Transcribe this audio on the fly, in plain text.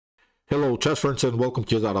Hello chess friends and welcome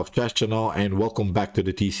to Out of Chess channel and welcome back to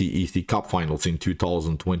the TCEC Cup finals in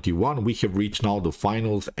 2021. We have reached now the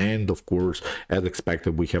finals and of course as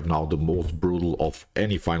expected we have now the most brutal of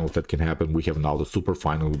any finals that can happen. We have now the super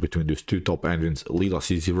final between these two top engines, Leela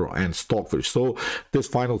C0 and Stockfish. So this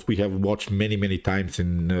finals we have watched many times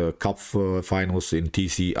in Cup finals, in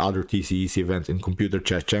other TCEC events, in computer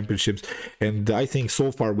chess championships, and I think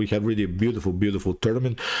so far we had really a beautiful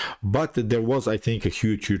tournament, but there was I think a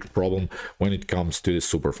huge problem when it comes to the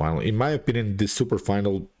super final. In my opinion, this super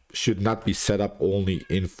final should not be set up only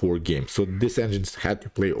in 4 games. So this engines had to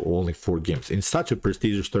play only 4 games in such a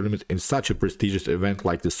prestigious tournament, in such a prestigious event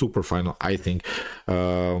like the super final. I think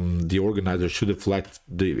the organizer should have let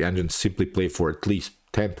the engines simply play for at least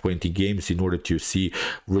 10-20 games in order to see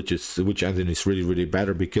which engine is really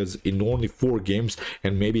better, because in only 4 games,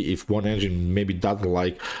 and maybe if one engine maybe doesn't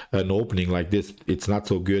like an opening like this, it's not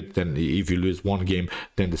so good, then if you lose 1 game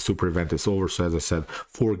then the super event is over. So as I said,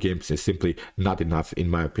 4 games is simply not enough in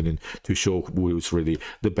my opinion to show who is really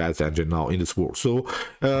the best engine now in this world. So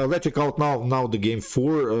let's check out now the game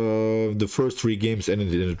 4. The first 3 games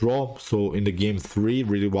ended in a draw. So in the game 3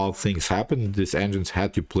 really wild things happened. These engines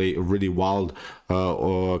had to play a really wild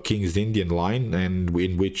King's Indian line, and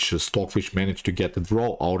in which Stockfish managed to get the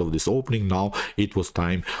draw out of this opening. Now it was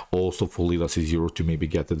time also for Leela C0 to maybe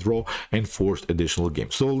get the draw and forced additional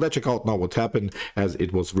games. So let's check out now what happened, as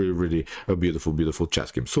it was really a beautiful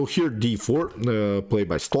chess game. So here d4 played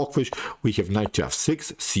by Stockfish. We have knight to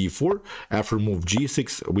f6, c4. After move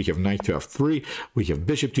g6 we have knight to f3. We have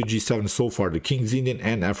bishop to g7 so far, the King's Indian,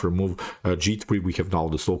 and after move g3 we have now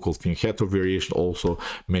the so-called fianchetto variation. Also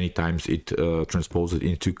many times it transpose it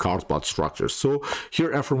into card plot structures. So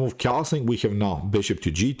here after move castling we have now bishop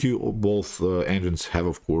to g2. Both engines have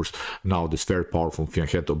of course now this very powerful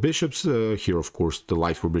fianchetto bishops. Here of course the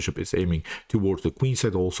light square bishop is aiming towards the queen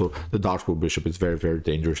side. Also the dark square bishop is very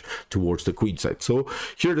dangerous towards the queen side. So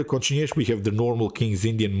here the continuation, we have the normal King's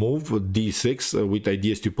Indian move d6 with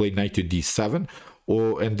ideas to play knight to d7.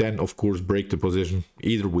 And then of course break the position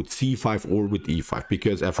either with c5 or with e5,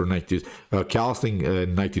 because after knight to castling,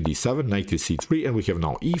 knight to d7, knight to c3, and we have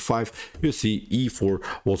now e5. You see e4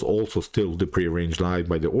 was also still the prearranged line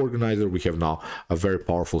by the organizer. We have now a very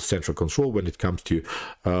powerful central control when it comes to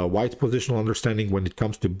white positional understanding. When it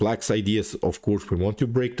comes to black's ideas, of course we want to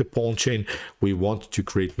break the pawn chain. We want to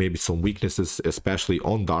create maybe some weaknesses, especially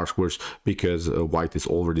on dark squares, because white is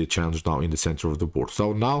already challenged now in the center of the board.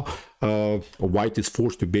 So now white is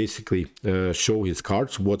forced to basically show his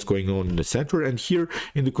cards, what's going on in the center. And here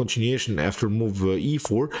in the continuation after move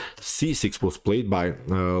e4, c6 was played by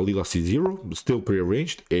Leela c0, still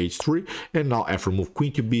prearranged, h3, and now after move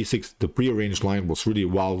queen to b6, the prearranged line was really a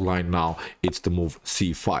wild line. Now it's the move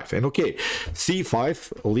c5, and okay,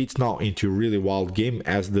 c5 leads now into a really wild game,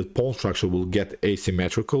 as the pawn structure will get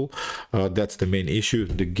asymmetrical. That's the main issue.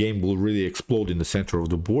 The game will really explode in the center of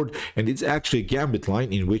the board, and it's actually a gambit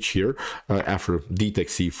line in which here after d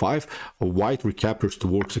takes c5, white recaptures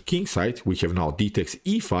towards the king side. We have now d takes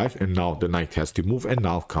e5, and now the knight has to move, and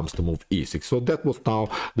now comes the move e6. So that was now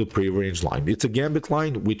the prearranged line. It's a gambit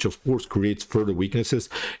line which of course creates further weaknesses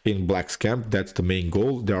in black's camp. That's the main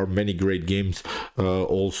goal. There are many great games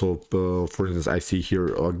also, for instance I see here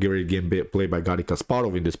a great game played by Garry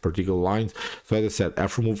Kasparov in this particular line. So as I said,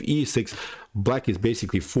 after move e6 black is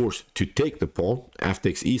basically forced to take the pawn, f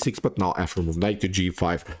takes e6, but now after move knight to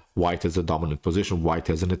g5, white has a dominant position, white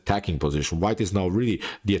has an attacking position. White is now really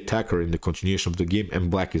the attacker in the continuation of the game,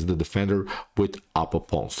 and black is the defender with up a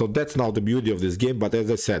pawn. So that's now the beauty of this game. But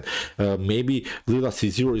as I said, maybe Leela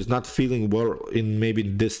c0 is not feeling well in maybe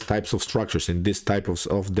this types of structures, in this type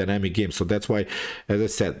of dynamic game. So that's why, as I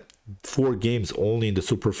said, 4 games only in the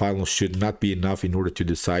super finals should not be enough in order to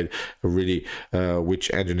decide really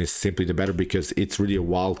which engine is simply the better, because it's really a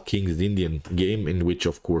wild King's Indian game in which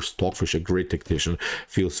of course Stockfish, a great tactician,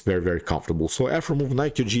 feels very comfortable. So after move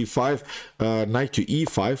knight to g5, knight to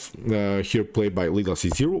e5, here played by Leela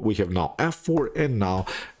c0, we have now f4, and now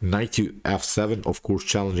knight to f7, of course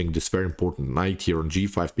challenging this very important knight here on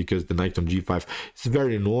g5, because the knight on g5 is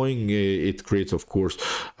very annoying. It creates of course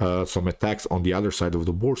some attacks on the other side of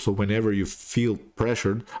the board. So whenever you feel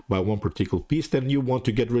pressured by one particular piece, then you want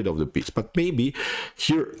to get rid of the piece. But maybe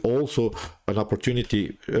here also an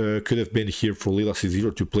opportunity could have been here for Leela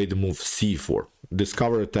c0 to play the move c4,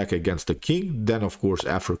 discover attack against the king, then of course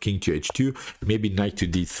after king to h2, maybe knight to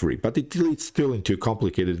d3. But it leads still into a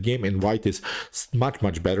complicated game, and white is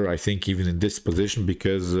much better I think even in this position,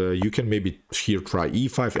 because you can maybe here try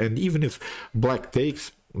e5, and even if black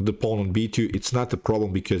takes, the pawn on b2, it's not a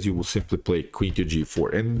problem because you will simply play queen to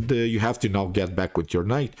g4, and you have to now get back with your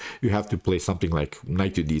knight. You have to play something like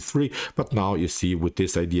knight to d3, but now you see with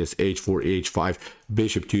this ideas h4, h5,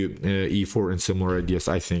 bishop to e4 and similar ideas,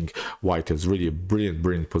 I think white has really a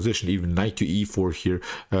brilliant position. Even knight to e4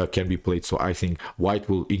 here can be played, so I think white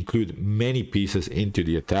will include many pieces into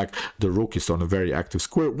the attack. The rook is on a very active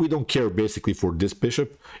square. We don't care basically for this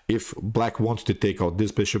bishop. If black wants to take out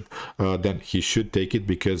this bishop, then he should take it,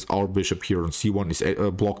 because our bishop here on c1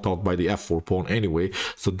 is blocked out by the f4 pawn anyway.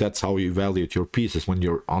 So that's how you evaluate your pieces when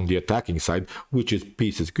you're on the attacking side, which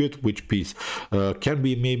piece is good, which piece can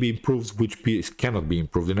be maybe improved, which piece cannot be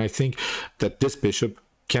improved. And I think that this bishop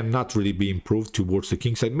cannot really be improved towards the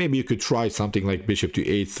king side. Maybe you could try something like bishop to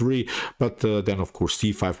a3, but then of course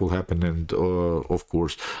c5 will happen, and of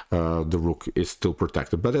course the rook is still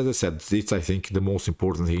protected. But as I said, it's I think the most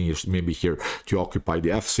important thing is maybe here to occupy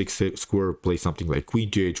the f6 square, play something like queen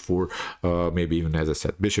to h4, maybe even, as I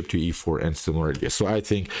said, bishop to e4 and similar ideas. So I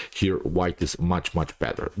think here white is much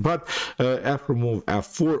better. But after move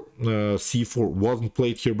f4, c4 wasn't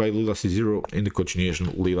played here by Leela. c0 in the continuation,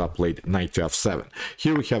 Leela played knight to f7.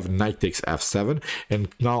 Here we have knight takes f7, and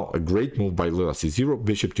now a great move by Leela c0,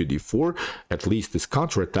 bishop to d4, at least this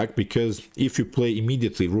counterattack, because if you play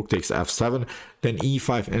immediately rook takes f7, then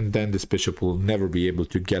e5, and then this bishop will never be able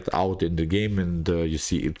to get out in the game, and you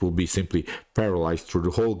see it will be simply paralyzed through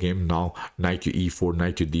the whole game. Now knight to e4,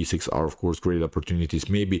 knight to d6 are of course great opportunities.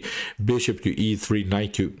 Maybe bishop to e3,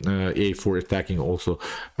 knight to a4, attacking also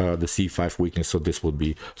the c5 weakness. So this will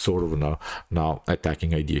be sort of a now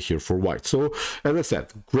attacking idea here for white. So as I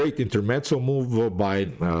said, great intermezzo move by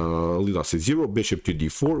Leela c0, bishop to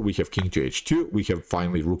d4, we have king to h2, we have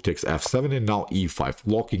finally rook takes f7, and now e5,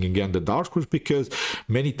 locking again the dark squares, because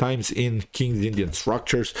many times in King's Indian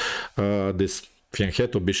structures, this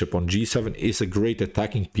fianchetto bishop on g7 is a great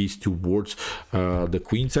attacking piece towards the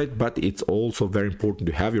queen side, but it's also very important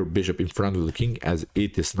to have your bishop in front of the king, as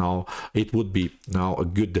it would be now a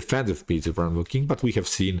good defensive piece in front of the king. But we have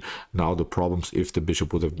seen now the problems if the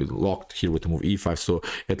bishop would have been locked here with the move e5, so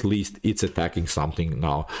at least it's attacking something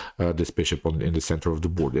now, this bishop in the center of the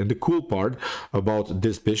board. And the cool part about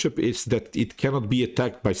this bishop is that it cannot be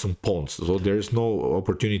attacked by some pawns, so there is no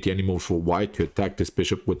opportunity anymore for white to attack this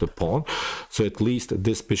bishop with the pawn. So at least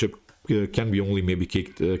this bishop can be only maybe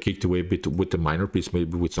kicked away a bit with the minor piece,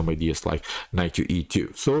 maybe with some ideas like knight to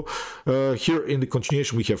e2. So here in the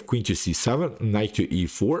continuation we have queen to c7, knight to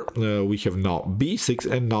e4, we have now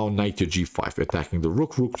b6, and now knight to g5, attacking the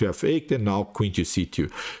rook, rook to f8, and now queen to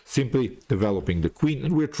c2, simply developing the queen.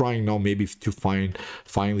 And we're trying now maybe to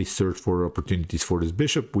finally search for opportunities for this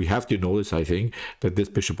bishop. We have to notice, I think, that this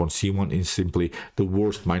bishop on c1 is simply the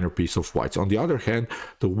worst minor piece of whites. On the other hand,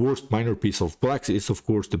 the worst minor piece of blacks is of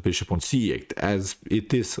course the bishop on c8, as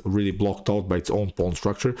it is really blocked out by its own pawn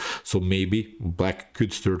structure. So maybe black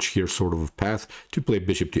could search here sort of a path to play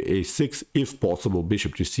bishop to a6, if possible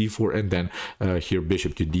bishop to c4, and then here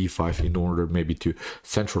bishop to d5 in order maybe to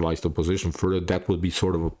centralize the position further. That would be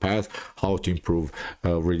sort of a path how to improve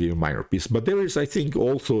really a minor piece. But there is, I think,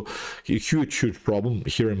 also a huge problem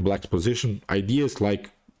here in black's position. Ideas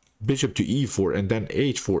like bishop to e4 and then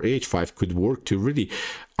h4, h5 could work to really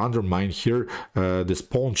undermine here this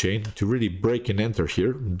pawn chain, to really break and enter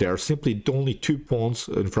here. There are simply only two pawns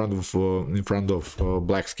in front of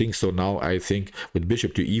black's king. So now I think with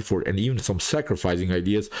bishop to e4 and even some sacrificing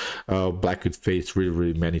ideas, black could face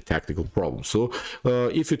really many tactical problems. So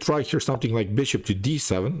if you try here something like bishop to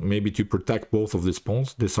d7, maybe to protect both of these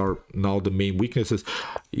pawns, these are now the main weaknesses.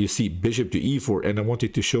 You see bishop to e4, and I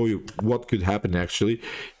wanted to show you what could happen actually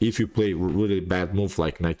if you play really bad move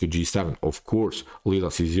like knight to g7. Of course, Leela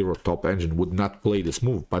c0 top engine would not play this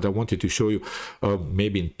move, but I wanted to show you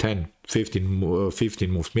maybe in 10 15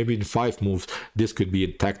 moves, maybe in 5 moves, this could be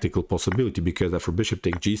a tactical possibility, because after bishop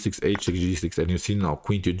takes g6, h takes g6, and you see now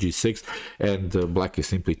queen to g6, and black is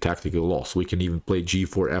simply tactical loss. We can even play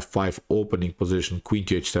g4, f5, opening position, queen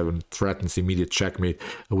to h7 threatens immediate checkmate.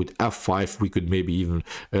 With f5 we could maybe even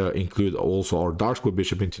include also our dark square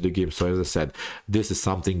bishop into the game. So as I said, this is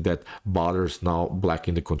something that bothers now black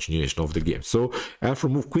in the continuation of the game. So after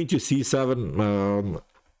move queen to c7,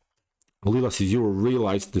 Leela c0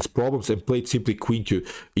 realized these problems and played simply queen to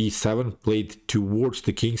e7, played towards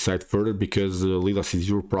the king side further, because Leela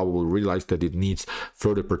c0 probably realized that it needs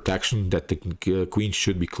further protection, that the queen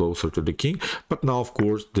should be closer to the king. But now of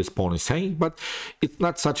course this pawn is hanging, but it's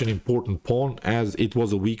not such an important pawn, as it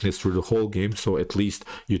was a weakness through the whole game. So at least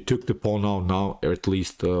you took the pawn now at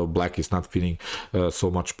least black is not feeling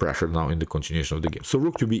so much pressure now in the continuation of the game. So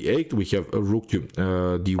rook to b8, we have a rook to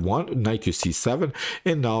d1, knight to c7,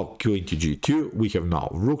 and now queen to to g2, we have now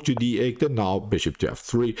rook to d8, and now bishop to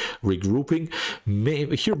f3, regrouping.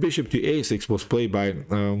 Here bishop to a6 was played by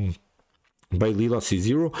Leela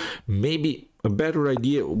c0. Maybe a better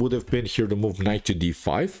idea would have been here to move knight to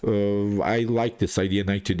d5. I like this idea,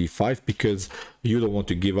 knight to d5, because you don't want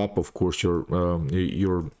to give up, of course, your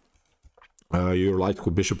light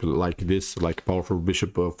bishop like this, like powerful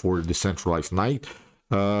bishop for the centralized knight.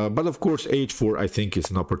 But of course h4 I think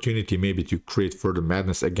is an opportunity maybe to create further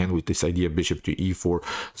madness again with this idea bishop to e4.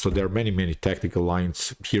 So there are many tactical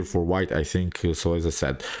lines here for white, I think. So as I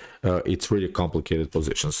said, it's really a complicated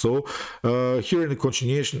position. So here in the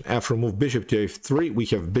continuation, after move bishop to f3, we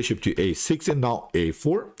have bishop to a6 and now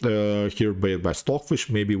a4. Here by Stockfish,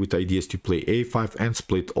 maybe with ideas to play a5 and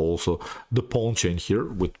split also the pawn chain here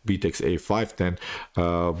with b takes a5. Then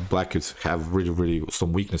black could have really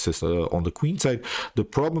some weaknesses on the queen side.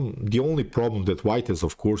 The only problem that white has,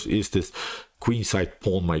 of course, is this queen side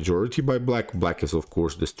pawn majority by black. Black is, of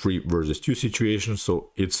course, this 3 versus 2 situation, so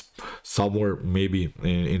it's somewhere maybe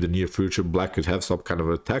in the near future black could have some kind of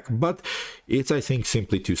attack, but it's, I think,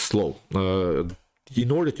 simply too slow. In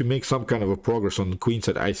order to make some kind of a progress on the queen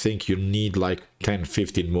side, I think you need like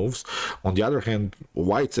 10-15 moves. On the other hand,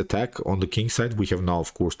 white's attack on the king side, we have now,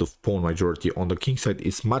 of course, the pawn majority on the king side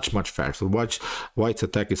is much faster. White's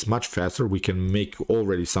attack is much faster. We can make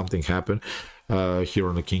already something happen here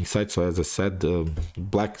on the king side. So as I said,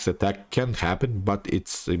 black's attack can happen, but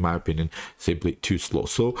it's, in my opinion, simply too slow.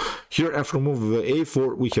 So here after move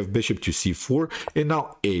a4, we have bishop to c4 and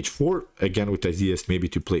now h4, again with ideas maybe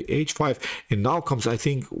to play h5. And now comes, I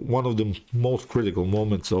think, one of the most critical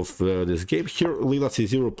moments of this game. Here Leela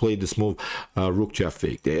c0 played this move rook to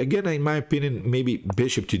f8. Again, in my opinion, maybe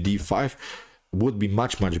bishop to d5 would be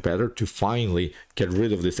much better to finally get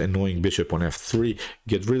rid of this annoying bishop on f3,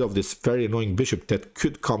 get rid of this very annoying bishop that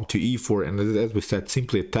could come to e4, and as we said,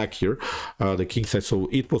 simply attack here the king side. So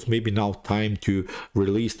it was maybe now time to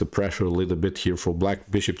release the pressure a little bit here for black.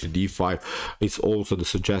 Bishop to d5, it's also the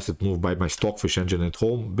suggested move by my Stockfish engine at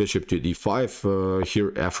home. Bishop to d5,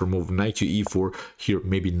 here after move knight to e4, here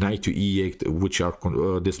maybe knight to e8, which are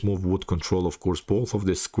this move would control, of course, both of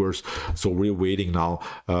these squares. So we're waiting now.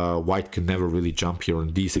 White can never really jump here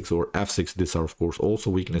on d6 or f6. These are, of course,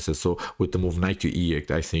 also weaknesses. So with the move knight to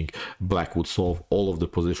e8, I think black would solve all of the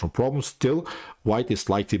positional problems. Still, white is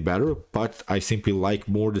slightly better, but I simply like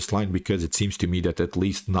more this line because it seems to me that at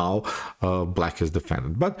least now black has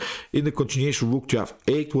defended. But in the continuation, rook to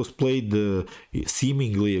f8 was played,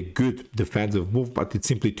 seemingly a good defensive move, but it's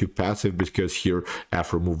simply too passive because here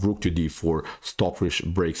after move rook to d4, Stockfish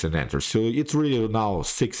breaks and enters. So it's really now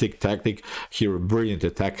 6-6 tactic here, a brilliant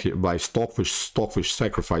attack by Stockfish. Stockfish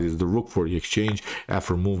sacrifices the rook for the exchange.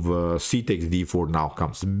 After move c takes d4, now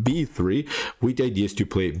comes b3 with ideas to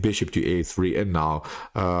play bishop to a3, and now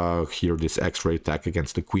here this x-ray attack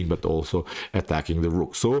against the queen, but also attacking the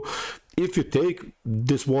rook. So if you take,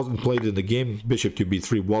 this wasn't played in the game, bishop to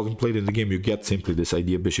b3 wasn't played in the game, you get simply this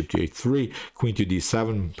idea bishop to a3, queen to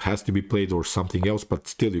d7 has to be played or something else, but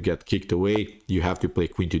still you get kicked away. You have to play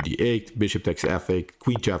queen to d8, bishop takes f8,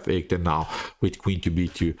 queen to f8, and now with queen to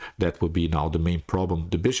b2, that will be now the main problem.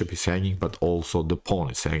 The bishop is hanging, but also the pawn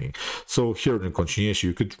is hanging. So here in the continuation,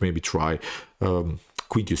 you could maybe try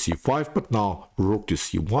queen to c5, but now rook to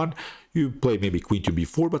c1. You play maybe queen to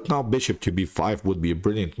b4, but now bishop to b5 would be a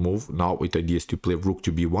brilliant move. Now with ideas to play rook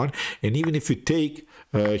to b1, and even if you take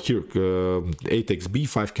here a takes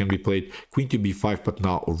b5 can be played, queen to b5, but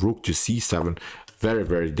now rook to c7.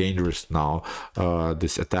 Very dangerous now.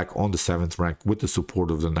 This attack on the 7th rank with the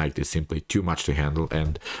support of the knight is simply too much to handle,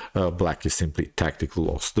 and black is simply tactically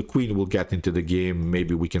lost. The queen will get into the game.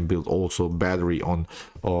 Maybe we can build also battery on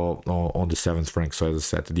the 7th rank. So as I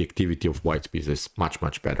said, the activity of white's piece is much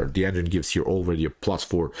better. The engine gives here already a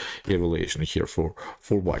 +4 evaluation here for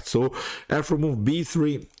white. So after move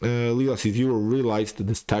b3, Leela c0 realized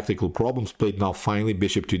this tactical problems, played now finally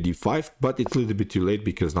bishop to d5, but it's a little bit too late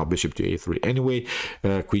because now bishop to a3 anyway.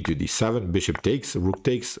 Queen to d7, bishop takes, rook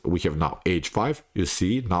takes. We have now h5. You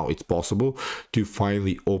see, now it's possible to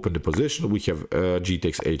finally open the position. We have g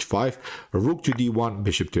takes h5, rook to d1,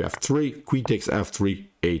 bishop to f3, queen takes f3,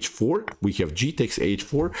 h4. We have g takes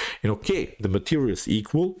h4, and okay, the material is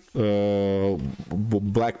equal.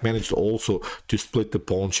 Black managed also to split the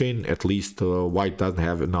pawn chain. At least white doesn't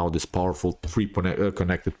have now this powerful 3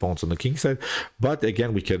 connected pawns on the king side, but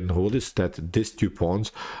again we can notice that these 2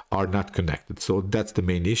 pawns are not connected. So that's the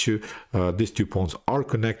main issue. These 2 pawns are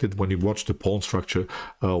connected. When you watch the pawn structure,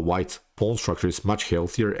 white's pawn structure is much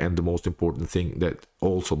healthier, and the most important thing that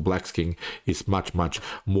also Black's king is much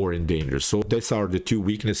more in danger. So these are the two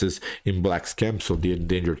weaknesses in Black's camp, so the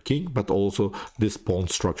endangered king, but also this pawn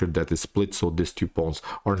structure that is split, so these two pawns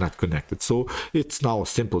are not connected. So it's now a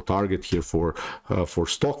simple target here for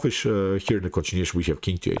Stockfish. Here in the continuation we have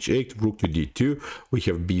king to h8, rook to d2, we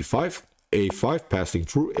have b5, a5 passing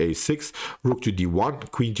through, a6, rook to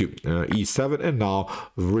d1, queen to e7, and now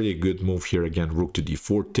really good move here again, rook to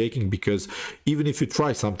d4 taking, because even if you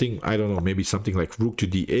try something, I don't know, maybe something like rook to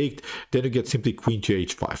d8, then you get simply queen to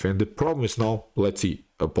h5. And the problem is now, let's see,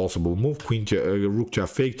 a possible move, queen to rook to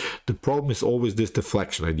f8. The problem is always this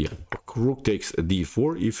deflection idea. Rook takes a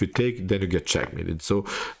d4, if you take, then you get checkmated. So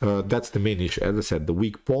that's the main issue, as I said, the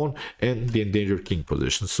weak pawn and the endangered king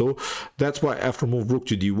position. So that's why after move rook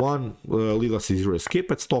to d1, Leela c0 escape,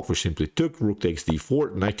 but Stockfish simply took, rook takes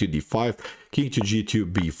d4, knight to d5, king to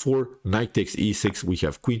g2, b4, knight takes e6, we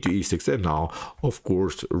have queen to e6, and now of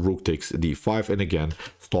course rook takes d5, and again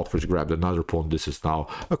Stockfish grabbed another pawn. This is now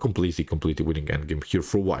a completely winning endgame here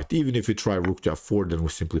for white. Even if we try rook to f4, then we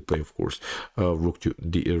simply play, of course, rook to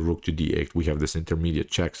d8. We have this intermediate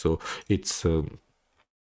check, so it's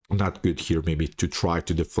not good here maybe to try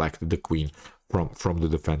to deflect the queen from the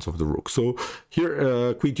defense of the rook. So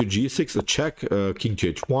here queen to g6, a check, king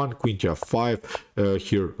to h1, queen to f5.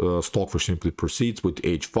 Here Stockfish simply proceeds with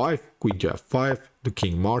h5, queen to f5, the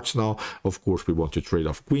king marches now. Of course we want to trade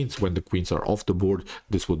off queens. When the queens are off the board,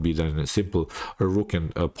 this would be then a simple rook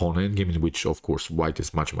and pawn endgame, in which of course white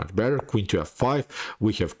is much better. Queen to f5,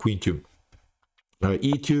 we have queen to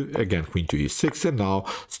e2, again queen to e6, and now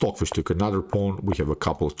Stockfish took another pawn. We have a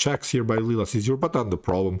couple of checks here by Leela c0, but not the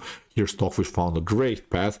problem. Here Stockfish found a great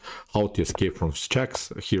path how to escape from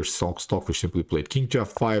checks. Here Stockfish simply played king to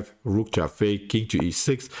f5, rook to f8, king to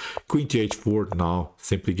e6, queen to h4, now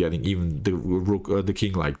simply getting even the rook, the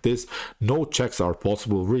king like this. No checks are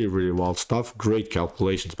possible. Really wild stuff. Great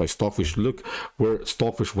calculations by Stockfish. Look where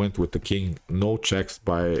Stockfish went with the king. No checks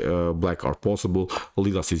by Black are possible.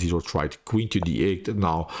 Leela c0 tried queen to d8,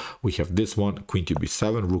 now we have this one, queen to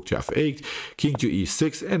b7, rook to f8, king to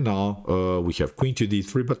e6, and now we have queen to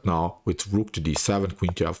d3, but now with rook to d7,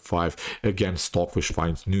 queen to f5, again Stockfish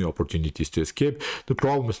finds new opportunities to escape. The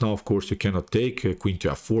problem is now, of course, you cannot take queen to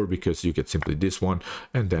f4 because you get simply this one,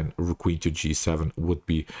 and then queen to g7 would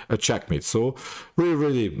be a checkmate. So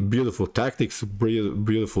really beautiful tactics,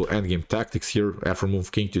 beautiful endgame tactics here. After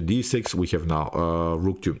move king to d6, we have now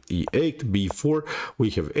rook to e8, b4, we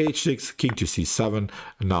have h6, king to c7,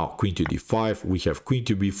 now queen to d5, we have queen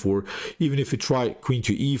to b4. Even if you try queen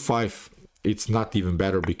to e5, it's not even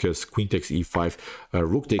better, because queen takes e5,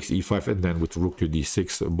 rook takes e5, and then with rook to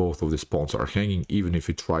d6, both of these pawns are hanging. Even if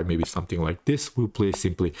you try maybe something like this, we'll play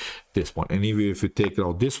simply this one. And even if you take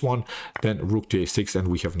out this one, then rook to a6, and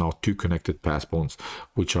we have now two connected pass pawns,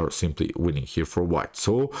 which are simply winning here for white.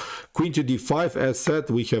 So queen to d5, as said,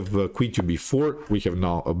 we have queen to b4. We have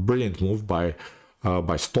now a brilliant move by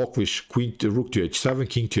Stockfish, queen to rook to h7,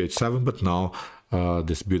 king to h7, but now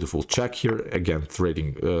this beautiful check here, again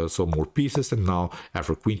trading some more pieces. And now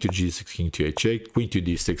after queen to g6, king to h8, queen to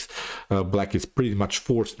d6, Black is pretty much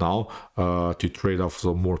forced now to trade off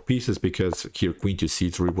some more pieces, because here queen to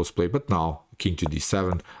c3 was played, but now king to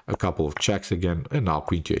d7, a couple of checks again, and now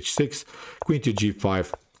queen to h6, queen to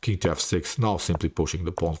g5, king to f6, now simply pushing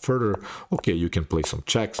the pawn further. Okay, you can play some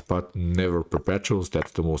checks, but never perpetuals. That's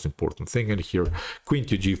the most important thing. And here queen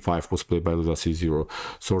to g5 was played by Leela c0,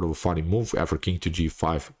 sort of a funny move. After king to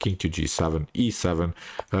g5, king to g7,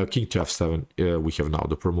 e7, king to f7, we have now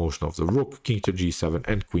the promotion of the rook, king to g7,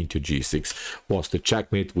 and queen to g6 was the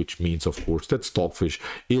checkmate, which means of course that Stockfish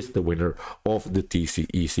is the winner of the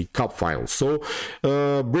TCEC Cup Finals. So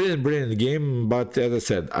brilliant game, but as I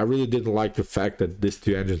said, I really didn't like the fact that this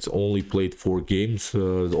two engines only played 4 games.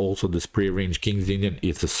 Also this pre-arranged King's Indian,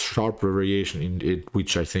 it's a sharp variation in it,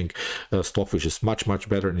 which I think Stockfish is much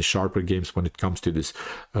better in the sharper games when it comes to this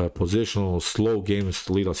positional slow games.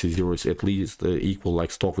 Leela c0 is at least equal, like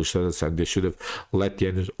Stockfish says, and they should have let the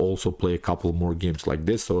engine also play a couple more games like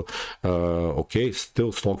this. So okay,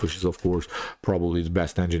 still Stockfish is of course probably the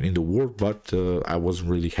best engine in the world, but I wasn't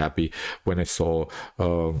really happy when I saw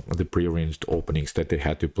the pre-arranged openings that they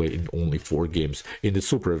had to play in only 4 games. In the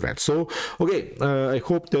Super super event. So okay, I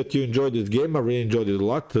hope that you enjoyed this game. I really enjoyed it a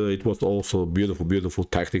lot. It was also a beautiful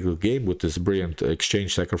tactical game with this brilliant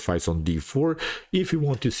exchange sacrifice on d4. If you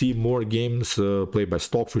want to see more games played by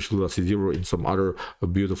Stockfish, Leela C0, in some other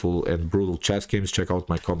beautiful and brutal chess games, check out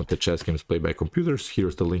my commented chess games played by computers.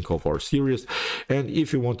 Here's the link of our series. And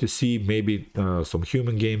if you want to see maybe some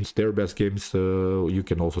human games, their best games, you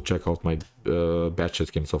can also check out my best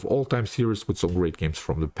chess games of all time series with some great games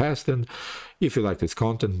from the past. And if you like this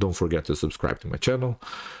content, don't forget to subscribe to my channel.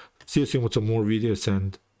 See you soon with some more videos,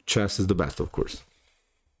 and chess is the best, of course.